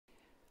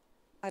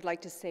I'd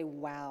like to say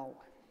wow.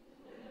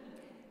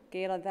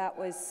 Gayla, that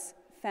was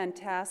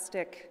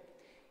fantastic.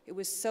 It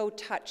was so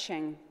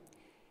touching.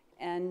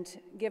 And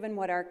given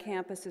what our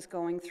campus is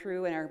going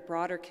through and our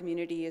broader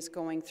community is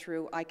going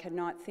through, I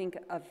cannot think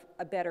of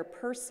a better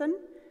person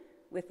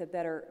with a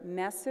better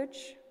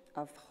message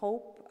of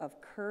hope,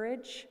 of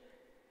courage,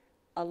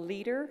 a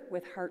leader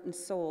with heart and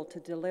soul to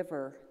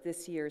deliver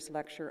this year's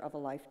Lecture of a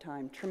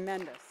Lifetime.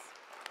 Tremendous.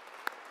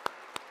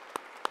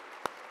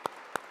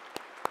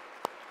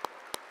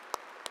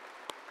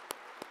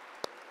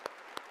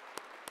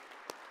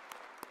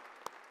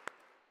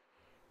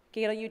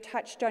 Gayla, you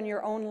touched on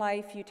your own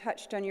life, you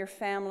touched on your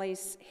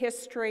family's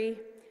history,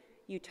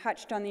 you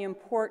touched on the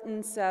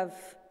importance of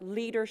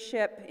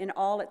leadership in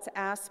all its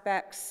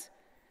aspects,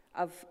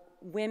 of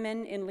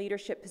women in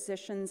leadership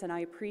positions, and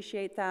I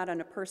appreciate that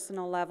on a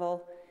personal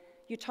level.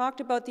 You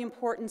talked about the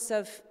importance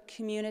of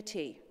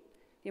community,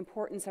 the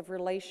importance of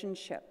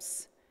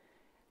relationships,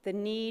 the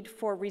need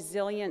for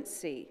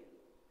resiliency,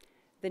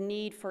 the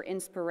need for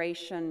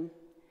inspiration,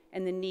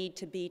 and the need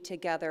to be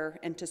together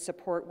and to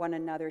support one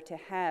another to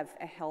have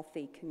a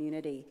healthy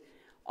community.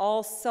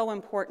 All so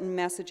important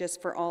messages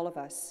for all of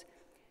us.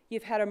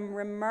 You've had a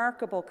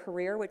remarkable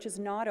career, which is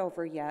not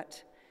over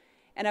yet.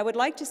 And I would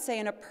like to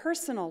say, on a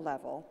personal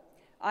level,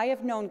 I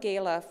have known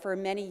Gayla for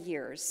many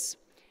years.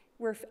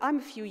 I'm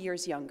a few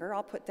years younger,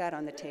 I'll put that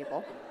on the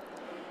table.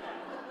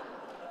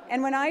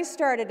 And when I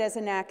started as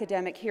an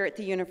academic here at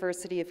the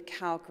University of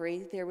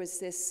Calgary, there was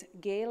this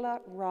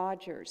Gayla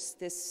Rogers,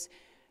 this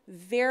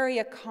very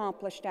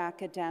accomplished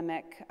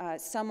academic,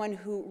 someone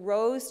who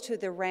rose to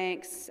the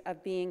ranks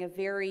of being a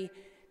very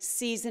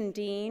seasoned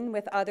dean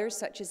with others,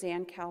 such as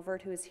Ann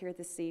Calvert, who is here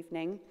this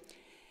evening.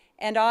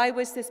 And I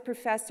was this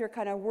professor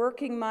kind of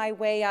working my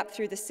way up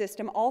through the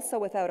system, also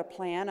without a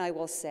plan, I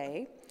will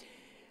say.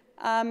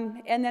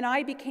 And then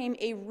I became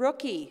a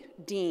rookie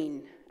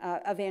dean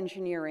of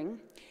engineering.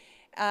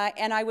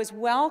 And I was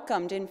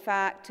welcomed. In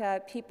fact,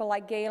 people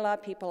like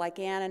Gayla, people like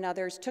Ann and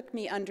others took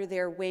me under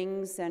their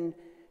wings and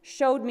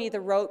showed me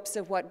the ropes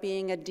of what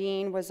being a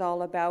dean was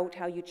all about,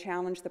 how you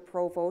challenge the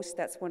provost.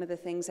 That's one of the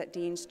things that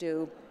deans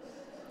do.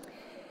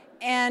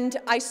 And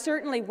I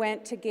certainly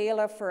went to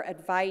Gayla for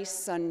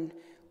advice on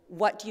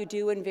what do you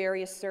do in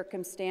various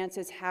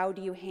circumstances, how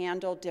do you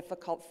handle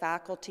difficult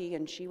faculty,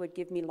 and she would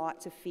give me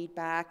lots of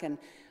feedback and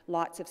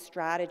lots of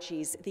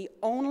strategies. The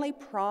only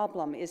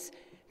problem is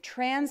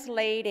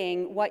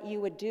translating what you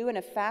would do in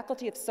a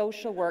faculty of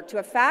social work to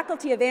a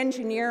faculty of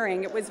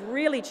engineering. It was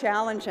really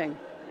challenging.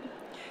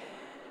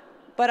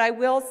 But I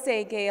will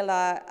say,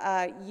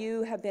 Gayla,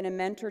 you have been a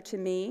mentor to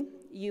me.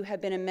 You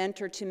have been a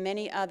mentor to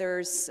many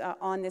others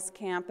on this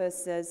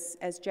campus,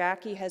 as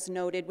Jackie has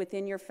noted,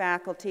 within your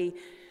faculty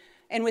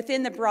and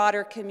within the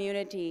broader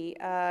community.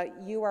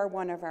 You are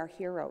one of our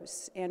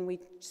heroes, and we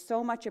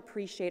so much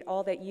appreciate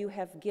all that you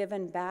have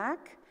given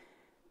back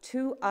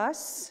to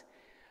us.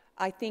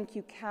 I think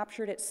you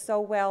captured it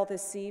so well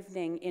this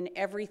evening in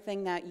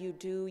everything that you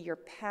do, your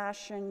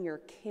passion, your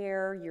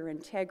care, your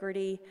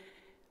integrity.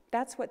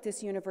 That's what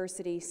this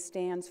university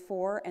stands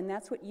for, and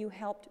that's what you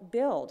helped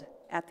build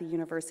at the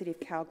University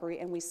of Calgary,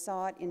 and we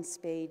saw it in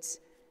spades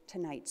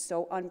tonight.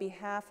 So on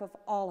behalf of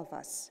all of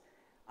us,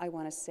 I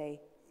want to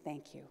say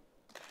thank you.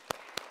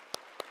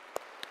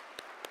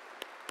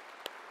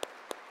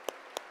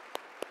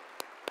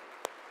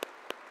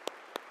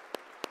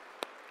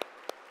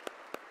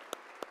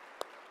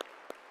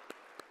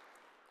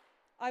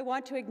 I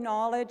want to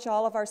acknowledge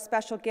all of our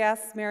special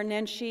guests. Mayor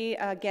Nenshi,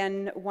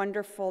 again,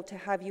 wonderful to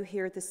have you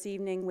here this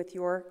evening with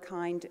your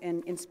kind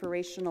and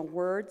inspirational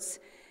words.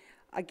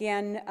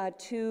 Again,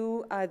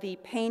 to the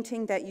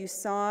painting that you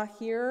saw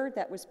here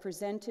that was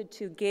presented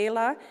to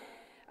Gayla,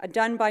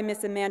 done by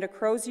Miss Amanda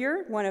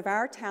Crozier, one of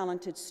our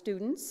talented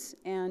students.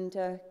 And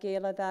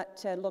Gayla,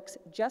 that looks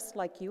just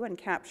like you and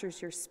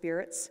captures your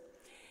spirits.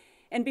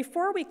 And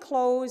before we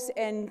close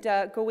and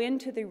go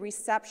into the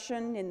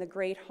reception in the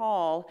Great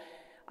Hall,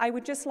 I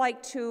would just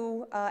like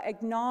to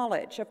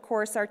acknowledge, of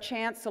course, our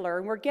Chancellor.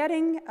 And we're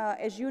getting,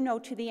 as you know,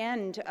 to the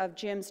end of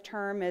Jim's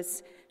term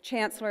as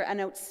Chancellor, an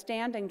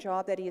outstanding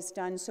job that he has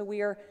done. So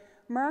we are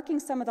marking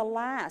some of the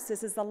last.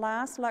 This is the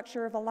last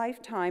lecture of a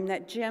lifetime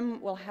that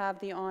Jim will have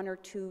the honor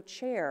to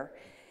chair.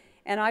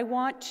 And I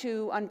want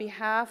to, on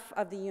behalf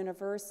of the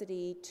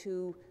university,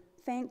 to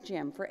thank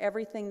Jim for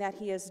everything that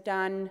he has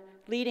done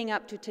leading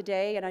up to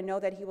today, and I know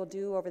that he will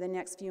do over the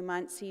next few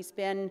months. He's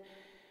been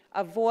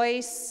a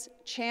voice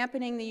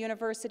championing the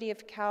University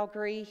of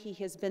Calgary. He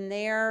has been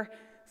there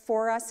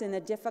for us in the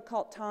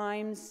difficult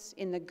times,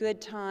 in the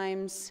good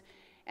times,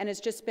 and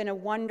has just been a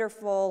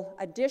wonderful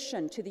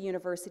addition to the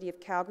University of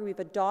Calgary. We've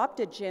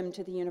adopted Jim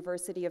to the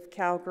University of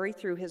Calgary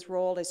through his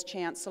role as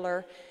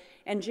Chancellor.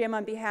 And Jim,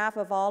 on behalf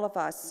of all of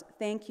us,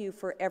 thank you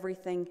for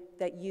everything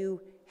that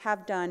you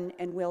have done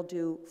and will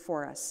do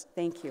for us.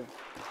 Thank you.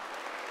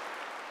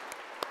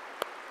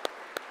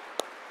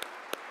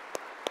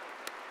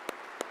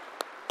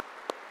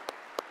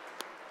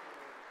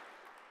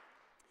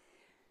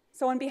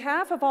 So on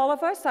behalf of all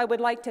of us, I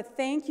would like to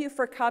thank you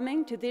for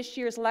coming to this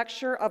year's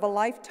Lecture of a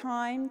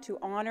Lifetime to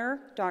honor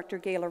Dr.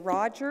 Gayla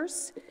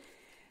Rogers.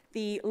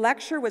 The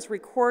lecture was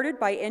recorded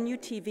by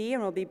NUTV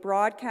and will be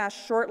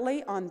broadcast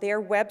shortly on their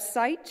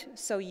website,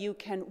 so you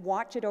can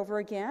watch it over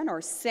again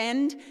or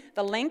send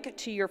the link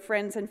to your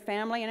friends and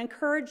family and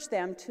encourage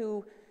them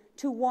to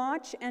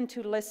watch and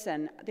to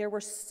listen. There were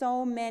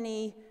so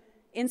many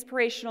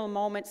inspirational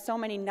moments, so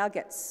many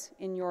nuggets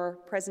in your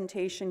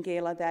presentation,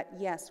 Gayla, that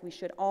yes, we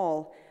should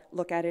all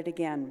look at it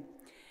again.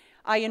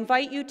 I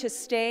invite you to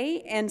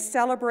stay and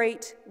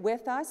celebrate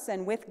with us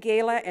and with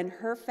Gayla and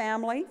her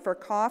family for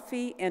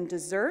coffee and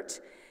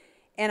dessert.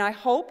 And I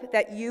hope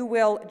that you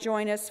will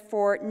join us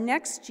for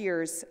next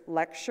year's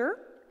lecture.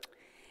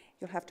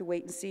 You'll have to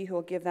wait and see who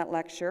will give that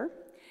lecture.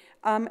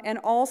 And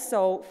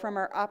also from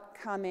our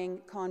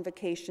upcoming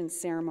convocation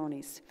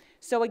ceremonies.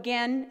 So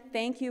again,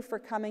 thank you for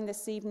coming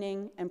this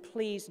evening, and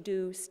please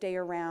do stay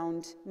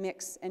around,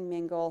 mix and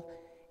mingle,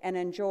 and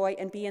enjoy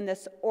and be in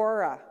this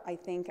aura, I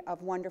think,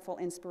 of wonderful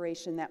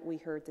inspiration that we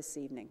heard this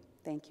evening.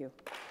 Thank you.